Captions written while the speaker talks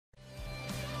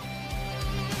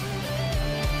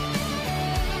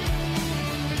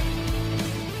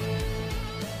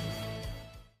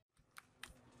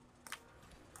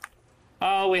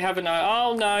Oh, we have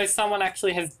oh no, someone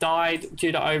actually has died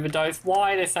due to overdose.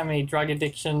 Why are there so many drug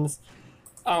addictions?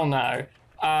 Oh no.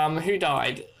 Who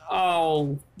died?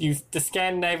 Oh, the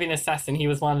Scandinavian assassin. He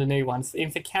was one of the new ones.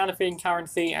 In for counterfeiting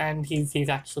currency, and he's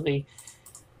actually...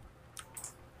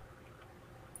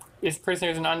 This prisoner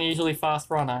is an unusually fast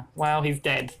runner. Wow, he's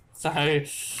dead. So,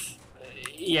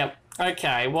 yep.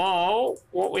 Okay, well,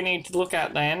 what we need to look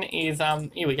at then is,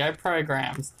 here we go,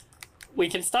 programs. We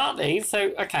can start these.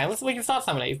 So, okay, we can start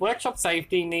some of these. Workshop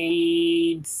safety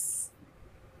needs...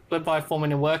 led by a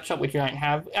foreman in a workshop, which we don't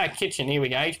have. Kitchen, here we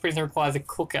go. Each prisoner requires a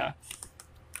cooker.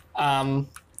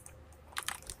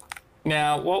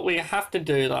 Now, what we have to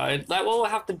do, though, what we'll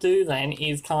have to do then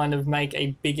is kind of make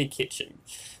a bigger kitchen,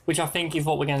 which I think is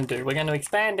what we're going to do. We're going to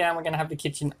expand down. We're going to have the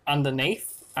kitchen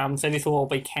underneath. So this will all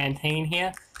be canteen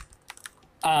here.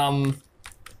 But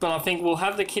I think we'll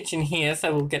have the kitchen here,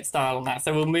 so we'll get started on that.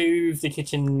 So we'll move the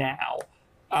kitchen now.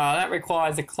 That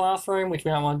requires a classroom, which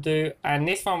we don't want to do. And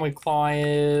this one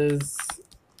requires...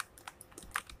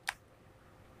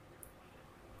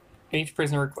 Each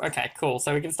prisoner... Okay, cool.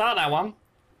 So we can start that one.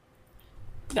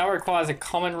 That requires a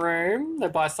common room,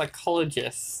 led by a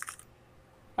psychologist.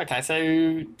 Okay,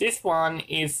 so this one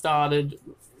is started...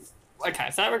 Okay,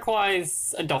 so that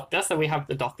requires a doctor, so we have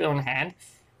the doctor on hand.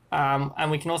 And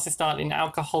we can also start an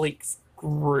alcoholics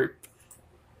group,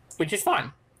 which is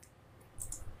fine.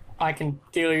 I can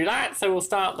deal with that, so we'll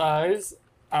start those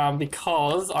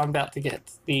because I'm about to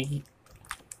get the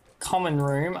common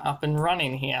room up and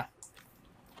running here.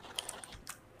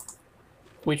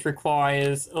 Which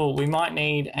requires... Oh, we might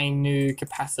need a new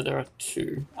capacitor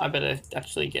too. I better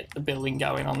actually get the building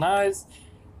going on those.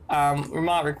 We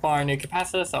might require a new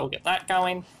capacitor, so I'll get that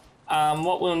going.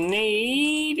 What we'll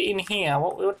need in here...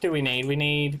 What do we need? We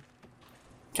need...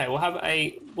 Okay, we'll have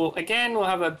a... Well, again, we'll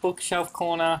have a bookshelf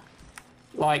corner,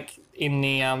 like in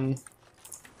the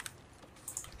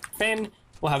bin.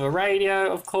 We'll have a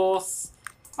radio, of course.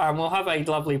 We'll have a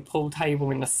lovely pool table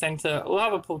in the center. We'll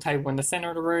have a pool table in the center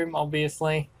of the room,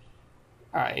 obviously.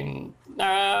 Alright,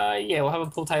 yeah, we'll have a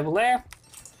pool table there.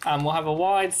 We'll have a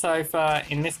wide sofa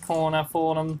in this corner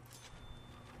for them.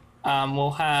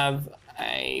 We'll have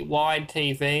a wide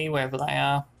TV, wherever they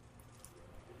are.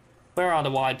 Where are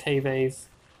the wide TVs?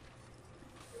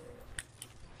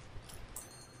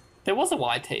 There was a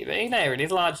wide TV. There it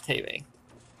is, large TV.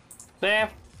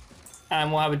 There.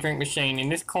 And we'll have a drink machine in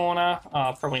this corner.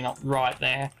 Oh, probably not right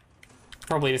there.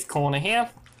 Probably this corner here.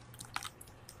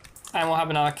 And we'll have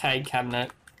an arcade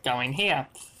cabinet going here.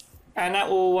 And that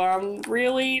will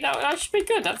really... That should be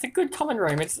good. That's a good common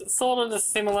room. It's sort of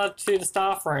similar to the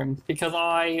staff room because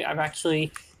I am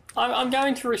actually... I'm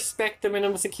going to respect the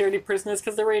minimum security prisoners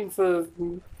because they're in for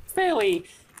fairly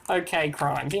okay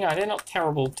crimes. You know, they're not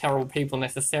terrible, terrible people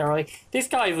necessarily. This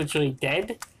guy is literally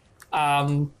dead.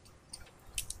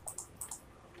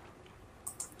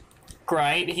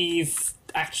 Great, he's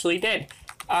actually dead.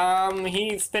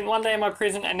 He spent one day in my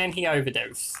prison and then he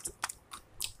overdosed.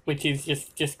 Which is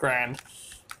just grand.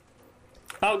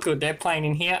 Oh good, they're playing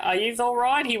in here. Are you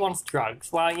alright? He wants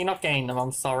drugs. Well, you're not getting them,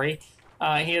 I'm sorry.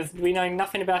 We know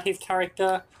nothing about his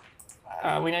character.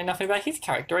 We know nothing about his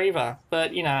character either.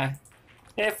 But, you know,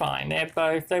 they're fine. They're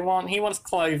both... He wants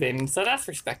clothing, so that's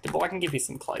respectable. I can give you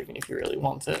some clothing if you really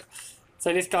want it.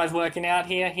 So this guy's working out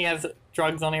here. He has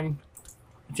drugs on him,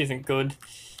 which isn't good.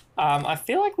 I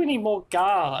feel like we need more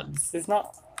guards. There's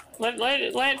not...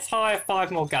 Let's hire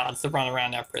 5 more guards to run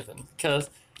around our prison,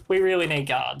 because we really need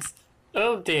guards.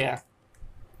 Oh dear.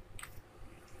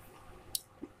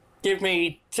 Give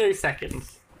me 2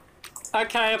 seconds.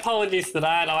 Okay, apologies for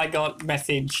that. I got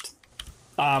messaged.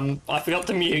 I forgot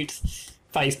to mute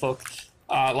Facebook,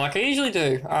 like I usually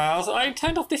do. I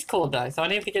turned off Discord though, so I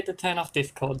didn't forget to turn off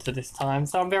Discord to this time,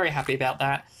 so I'm very happy about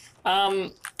that.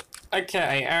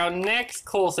 Okay, our next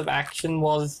course of action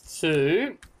was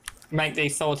to make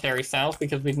these solitary cells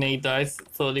because we need those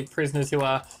for the prisoners who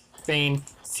are being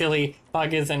silly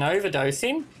buggers and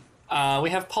overdosing. We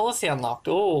have policy unlocked.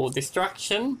 Oh,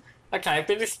 destruction. Okay, if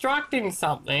they're destructing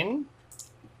something...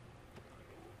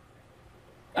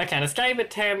 Okay, an escape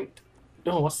attempt...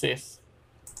 Oh, what's this?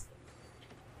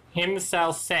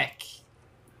 Himself sec.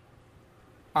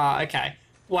 Okay.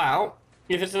 Well,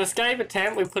 if it's an escape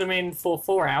attempt, we put him in for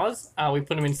 4 hours. We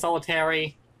put him in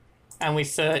solitary, and we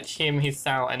search him, his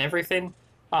cell, and everything.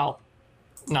 Oh,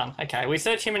 none. Okay, we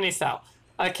search him in his cell.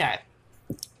 Okay.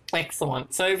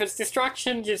 Excellent. So if it's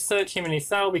destruction, just search him in his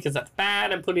cell because that's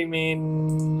bad and put him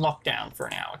in lockdown for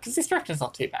an hour because destruction's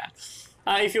not too bad.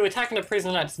 If you're attacking a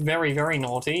prisoner that's very, very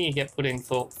naughty, you get put in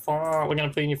for we're going to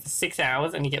put in you for 6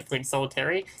 hours and you get put in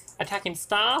solitary. Attacking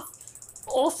staff,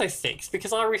 also 6,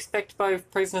 because I respect both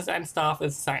prisoners and staff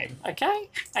as the same, okay?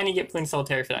 And you get put in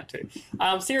solitary for that too.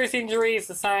 Serious injury is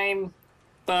the same,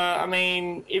 but I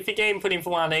mean, if you're getting put in for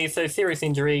one of these, so serious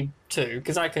injury 2,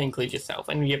 because I can include yourself,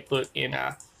 and you get put in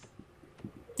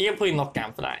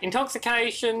lockdown for that.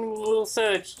 Intoxication will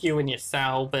search you in your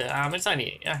cell, but it's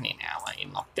only an hour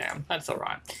in lockdown. That's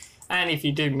alright. And if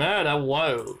you do murder,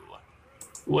 whoa.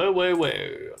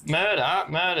 Murder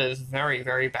is very,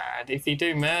 very bad. If you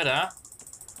do murder,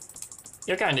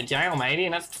 you're going to jail, matey,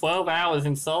 and that's 12 hours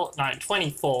in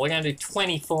 24. We're going to do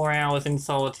 24 hours in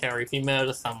solitary if you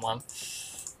murder someone.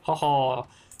 Haha,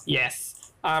 yes.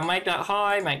 Make that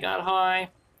high.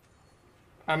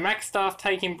 Max staff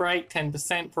taking break,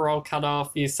 10%, parole cut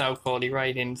off, use cell quality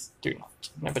ratings, do not.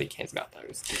 Nobody cares about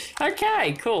those.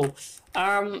 Okay, cool.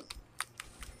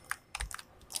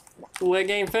 We're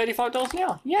getting $35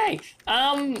 now. Yay!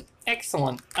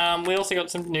 Excellent. We also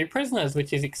got some new prisoners,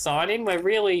 which is exciting. We're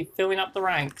really filling up the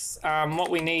ranks. What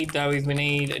we need, though, is we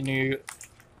need a new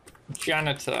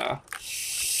janitor.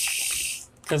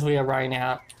 Because we are running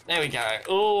out. There we go.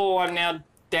 Oh, I'm now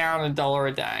down $1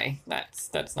 a day.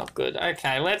 That's not good.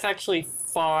 Okay, let's actually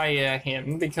fire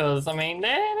him, because, I mean,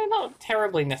 they're not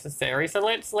terribly necessary. So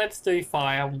let's do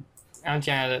fire our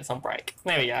janitor that's on break.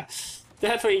 There we go.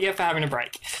 That's what you get for having a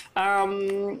break.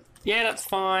 Yeah, that's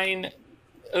fine.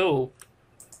 Oh.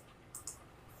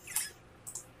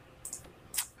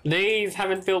 These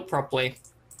haven't built properly.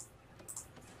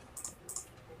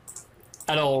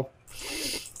 At all.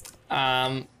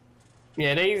 Yeah,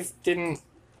 these didn't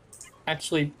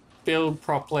actually build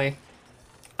properly.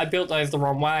 I built those the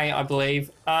wrong way, I believe.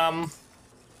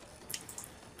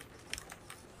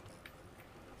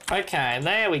 Okay,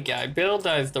 there we go. Build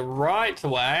those the right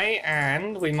way,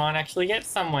 and we might actually get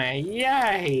somewhere.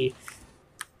 Yay!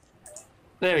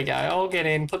 There we go. I'll get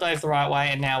in, put those the right way,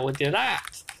 and now we'll do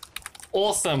that.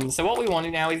 Awesome. So what we want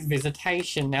now is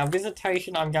visitation. Now,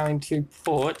 visitation I'm going to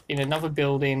put in another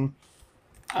building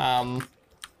in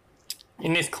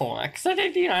this corner.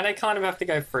 Because, you know, they kind of have to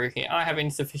go through here. I have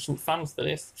insufficient funds for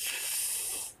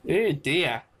this. Oh,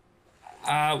 dear.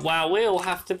 Well, we'll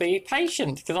have to be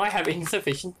patient because I have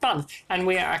insufficient funds. And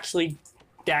we are actually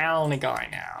down a guy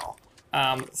now.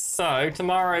 So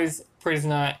tomorrow's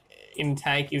prisoner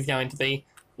intake is going to be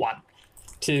 1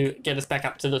 to get us back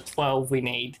up to the 12 we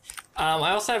need.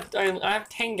 I also have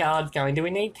 10 guards going. Do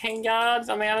we need 10 guards?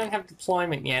 I mean, I don't have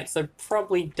deployment yet, so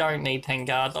probably don't need 10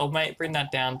 guards. I'll bring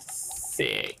that down to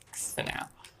 6 for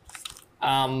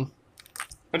now.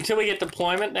 Until we get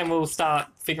deployment, then we'll start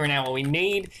figuring out what we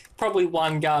need. Probably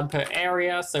 1 guard per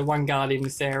area, so 1 guard in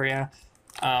this area.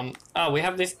 Oh, we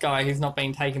have this guy who's not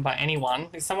being taken by anyone.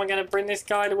 Is someone going to bring this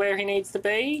guy to where he needs to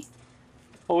be?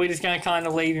 Or are we just going to kind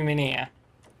of leave him in here?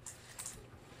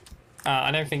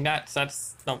 I don't think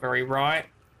that's not very right.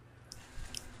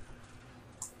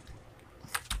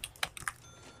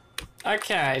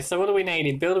 Okay, so what do we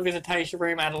need? Build a visitation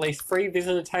room, add at least 3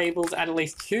 visitor tables, add at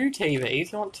least 2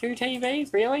 TVs. You want 2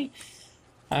 TVs? Really?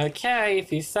 Okay,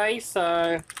 if you say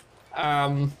so.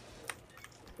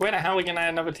 Where the hell are we going to add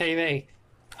another TV?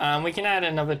 We can add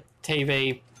another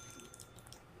TV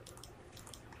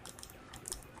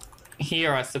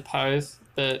here, I suppose.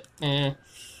 But, yeah.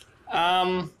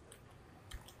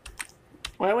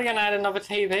 Where are we going to add another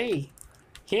TV?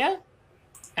 Here?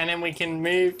 And then we can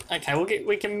move. Okay, we'll get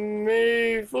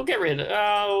rid of it.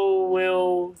 Oh,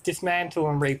 we'll dismantle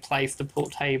and replace the pool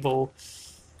table.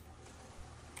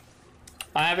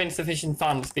 I have insufficient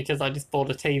funds because I just bought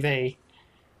a TV.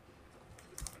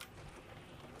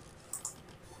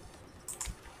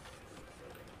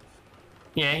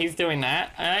 Yeah, he's doing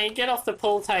that. Get off the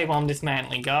pool table I'm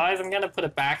dismantling, guys. I'm going to put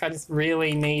it back. I just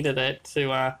really needed it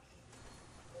to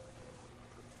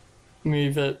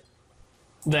move it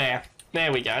there.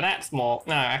 There we go. That's more.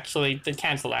 No, actually, to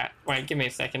cancel that. Wait, give me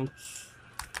a second.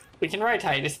 We can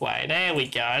rotate this way. There we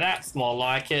go. That's more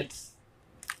like it.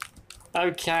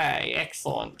 Okay,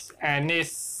 excellent. And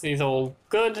this is all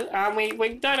good.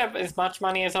 We don't have as much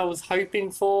money as I was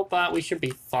hoping for, but we should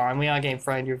be fine. We are getting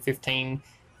 315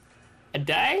 a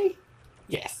day?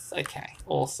 Yes. Okay.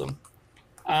 Awesome.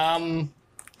 Oh,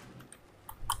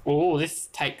 this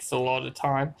takes a lot of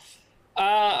time.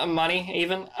 Money,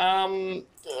 even.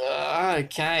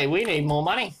 Okay, we need more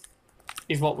money,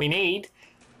 is what we need.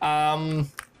 How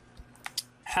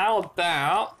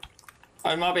about...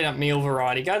 Oh, it might be that meal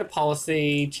variety. Go to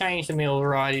policy, change the meal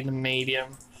variety to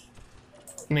medium.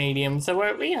 Medium. So,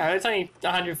 you know, it's only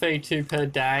 132 per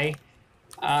day.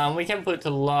 We can put it to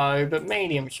low, but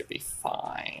medium should be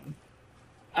fine.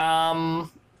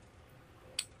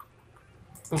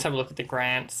 Let's have a look at the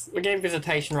grants. We're getting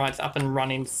visitation rights up and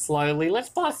running slowly. Let's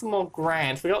buy some more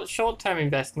grants. We got short-term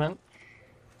investment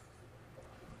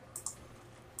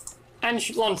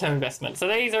and long-term investment. So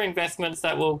these are investments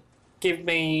that will give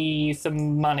me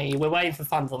some money. We're waiting for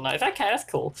funds on those. Okay, that's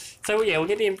cool. So yeah, we'll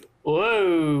get the...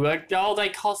 Whoa! Oh, they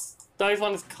cost... Those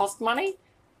ones cost money?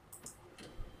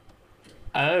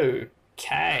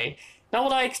 Okay. Not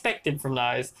what I expected from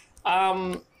those.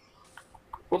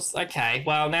 Okay,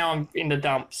 well, now I'm in the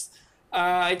dumps.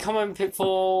 Common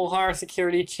pitfall, hire a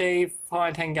security chief,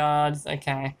 hire 10 guards,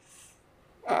 okay.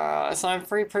 Assign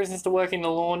 3 prisoners to work in the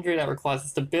laundry, that requires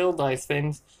us to build those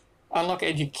things. Unlock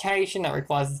education, that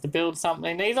requires us to build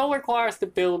something. These all require us to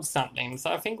build something,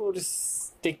 so I think we'll just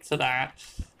stick to that.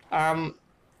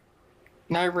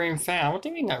 No room found. What do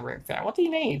you mean no room found? What do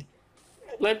you need?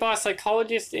 Led by a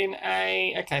psychologist in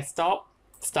a... Okay, stop.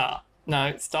 Start.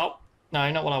 No, stop. No,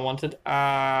 not what I wanted.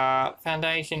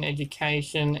 Foundation,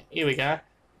 education. Here we go.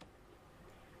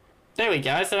 There we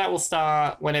go. So that will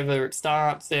start whenever it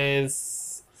starts.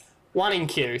 There's 1 in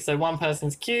queue. So 1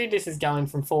 person's queued. This is going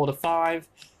from 4 to 5.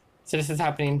 So this is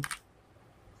happening.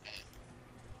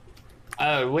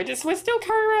 Oh, we're still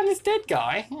carrying around this dead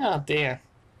guy. Oh dear.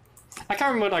 I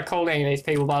can't remember what I called any of these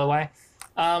people, by the way.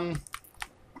 But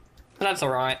that's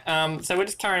alright. So we're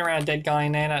just carrying around a dead guy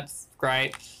in there. That's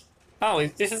great. Oh,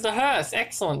 this is the hearse.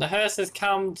 Excellent. The hearse has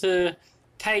come to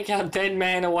take our dead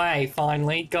man away,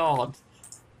 finally. God.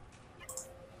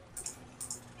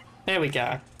 There we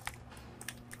go.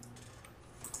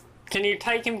 Can you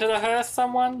take him to the hearse,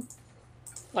 someone?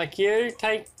 Like you?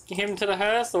 Take him to the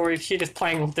hearse? Or is she just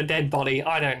playing with the dead body?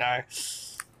 I don't know.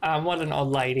 What an odd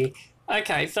lady.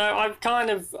 Okay, so I've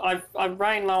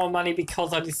ran low on money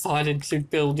because I decided to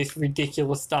build this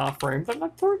ridiculous staff room. But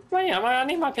I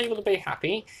need my people to be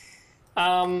happy.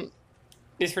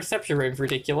 This reception room's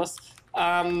ridiculous.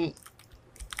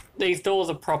 These doors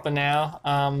are proper now.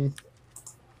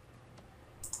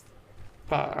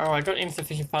 But oh, I got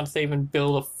insufficient funds to even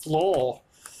build a floor.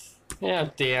 Oh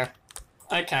dear.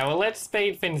 Okay, well let's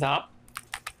speed things up.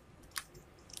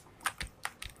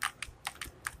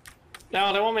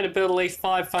 Now they want me to build at least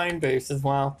 5 phone booths as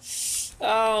well.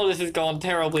 Oh, this has gone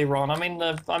terribly wrong. I'm in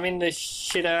the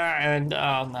shitter and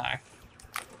oh no.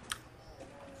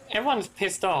 Everyone's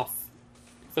pissed off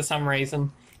for some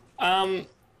reason. I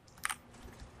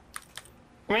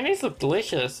mean, these look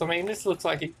delicious. I mean, this looks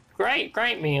like a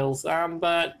great meals.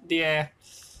 But yeah,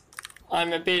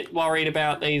 I'm a bit worried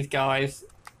about these guys.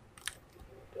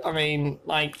 I mean,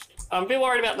 like, I'm a bit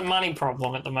worried about the money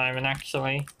problem at the moment,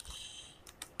 actually.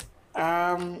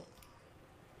 There's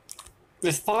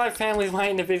 5 families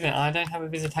waiting to visit. I don't have a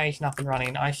visitation up and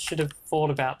running. I should have thought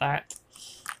about that.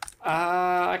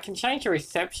 I can change the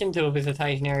reception to a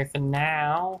visitation area for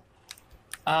now.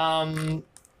 I'm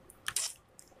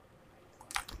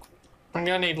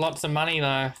gonna need lots of money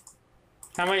though.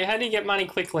 How do you get money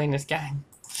quickly in this game?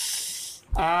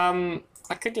 I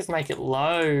could just make it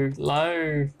low.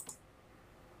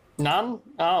 None?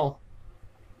 Oh.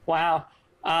 Wow.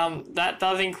 That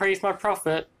does increase my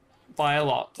profit by a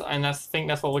lot, and I think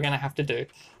that's what we're gonna have to do.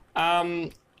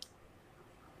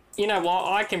 You know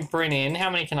what? I can bring in... How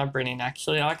many can I bring in,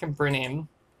 actually? I can bring in...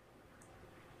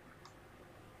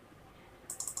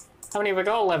 How many have I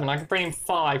got? 11. I can bring in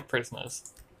 5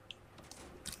 prisoners.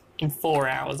 In 4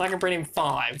 hours. I can bring in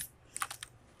 5.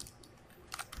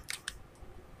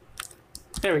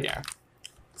 There we go.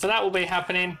 So that will be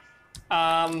happening.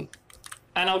 And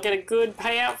I'll get a good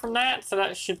payout from that, so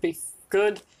that should be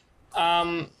good.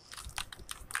 That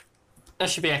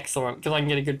should be excellent, because I can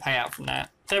get a good payout from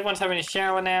that. So everyone's having a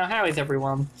shower now. How is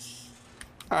everyone?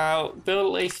 Build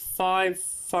at least 5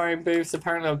 phone booths.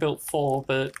 Apparently I built 4,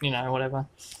 but, you know, whatever.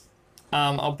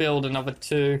 I'll build another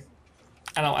 2.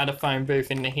 And I'll add a phone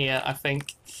booth into here, I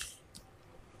think.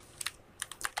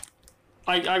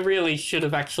 I really should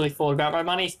have actually thought about my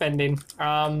money spending.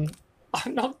 I'm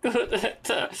not good at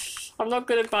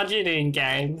budgeting in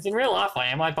games. In real life I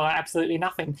am. I buy absolutely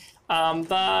nothing. I'm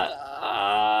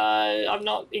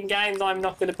not in games. I'm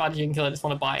not good at budgeting because I just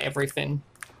want to buy everything.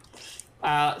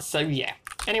 So yeah.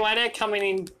 Anyway, they're coming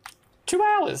in 2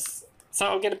 hours, so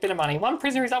I'll get a bit of money. 1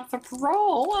 prisoner is up for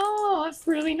parole. Oh, that's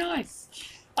really nice.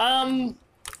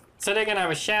 So they're gonna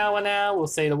have a shower now. We'll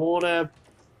see the water.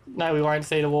 No, we won't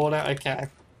see the water. Okay.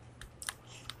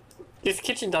 This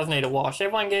kitchen does need a wash.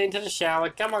 Everyone get into the shower.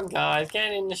 Come on, guys.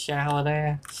 Get in the shower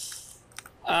there.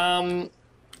 And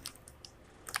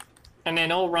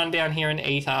then all run down here and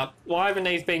eat up. Why haven't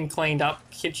these been cleaned up,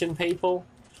 kitchen people?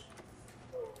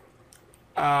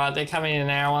 They're coming in an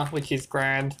hour, which is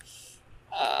grand.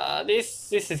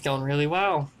 This is going really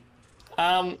well.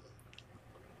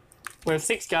 We have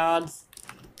 6 guards.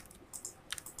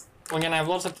 We're going to have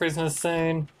lots of prisoners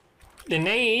soon. The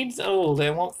needs, oh, they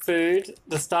want food.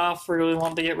 The staff really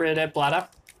want to get rid of their bladder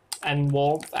and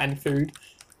warmth and food.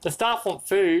 The staff want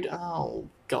food. Oh,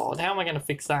 God, how am I going to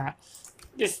fix that?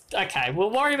 Just, okay,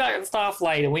 we'll worry about the staff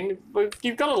later.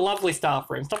 You've got a lovely staff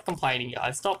room. Stop complaining,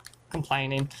 guys. Stop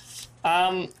complaining.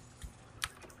 Do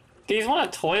you want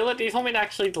a toilet? Do you want me to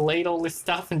actually delete all this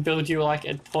stuff and build you, like,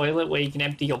 a toilet where you can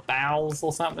empty your bowels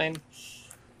or something?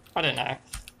 I don't know.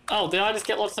 Oh, did I just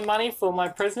get lots of money for my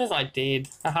prisoners? I did.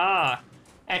 Haha.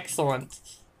 Excellent.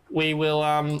 We will,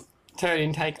 turn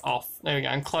intake off. There we go.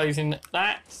 I'm closing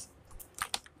that.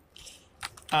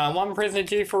 1 prisoner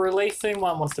due for release soon.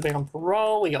 1 wants to be on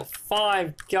parole. We got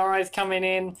 5 guys coming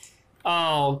in.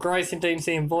 Oh, gross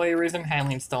indecency and voyeurism,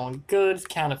 handling stolen goods,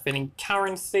 counterfeiting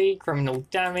currency, criminal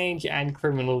damage, and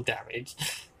criminal damage.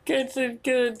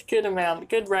 Good amount,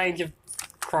 good range of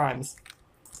crimes.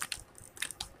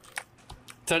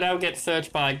 So they'll get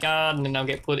searched by a guard and then they'll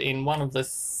get put in one of the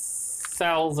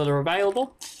cells that are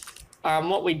available.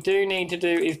 What we do need to do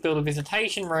is build a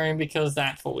visitation room because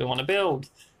that's what we want to build,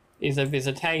 is a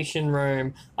visitation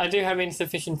room. I do have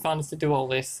insufficient funds to do all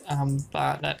this,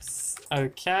 but that's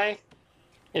okay.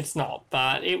 It's not,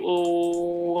 but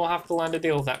we'll have to learn to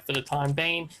deal with that for the time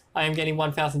being. I am getting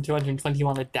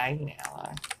 1,221 a day now,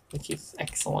 though, which is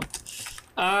excellent.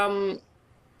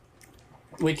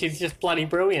 Which is just bloody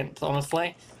brilliant,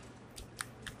 honestly.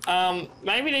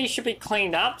 Maybe these should be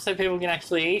cleaned up so people can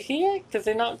actually eat here, because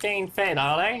they're not getting fed,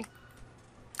 are they?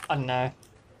 I don't know.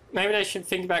 Maybe they should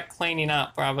think about cleaning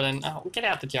up rather than... Oh, get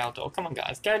out the jail door. Come on,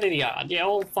 guys. Go to the yard. Yeah,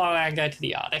 all file and go to the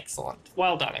yard. Excellent.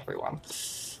 Well done, everyone.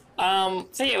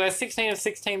 So yeah, we're 16 of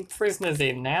 16 prisoners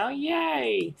in now.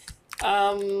 Yay!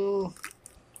 I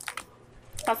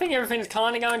think everything's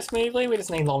kind of going smoothly. We just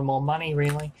need a lot more money,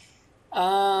 really.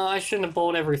 I shouldn't have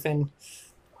bought everything.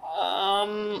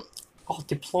 Oh,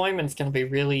 deployment's going to be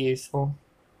really useful.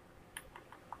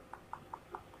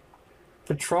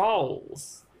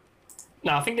 Patrols.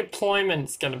 No, I think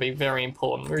deployment's going to be very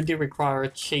important. We do require a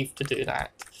chief to do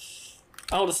that.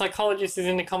 Oh, the psychologist is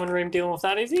in the common room dealing with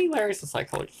that, is he? Where is the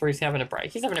psychologist? Or is he having a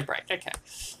break? He's having a break, okay.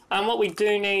 What we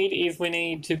do need is we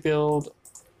need to build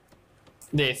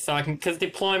this. So I can, because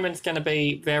deployment's going to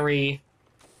be very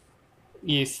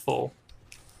useful.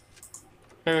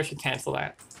 Maybe I should cancel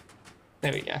that.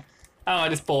 There we go. Oh, I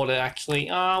just bought it, actually.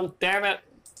 Oh, damn it.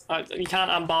 You can't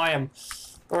unbuy them.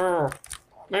 Urgh.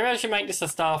 Maybe I should make this a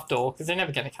staff door, because they're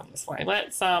never going to come this way.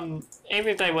 Let's, even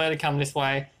if they were to come this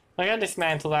way, we're going to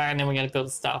dismantle that, and then we're going to build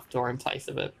a staff door in place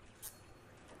of it.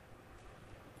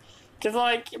 Because,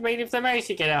 like, I mean, if they manage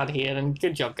to get out of here, then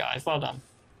good job, guys. Well done.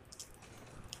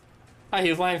 Oh, he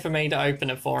was waiting for me to open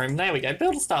it for him. There we go.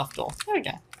 Build a staff door. There we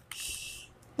go.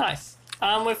 Nice.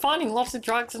 We're finding lots of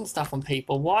drugs and stuff on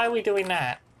people. Why are we doing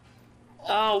that?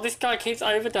 Oh, this guy keeps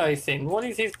overdosing. What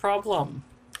is his problem?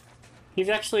 He's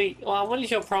actually... Well, what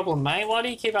is your problem, mate? Why do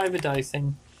you keep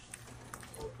overdosing?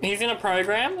 He's in a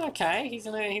program? Okay, he's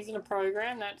in a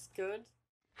program. That's good.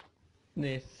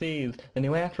 This is the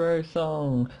new outro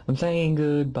song. I'm saying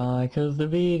goodbye 'cause the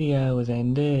video has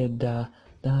ended. Da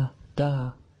da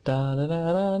da da da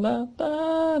da da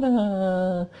da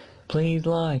da. Please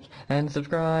like and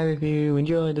subscribe if you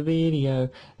enjoyed the video,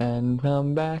 and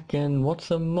come back and watch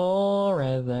some more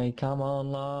as they come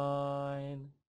online.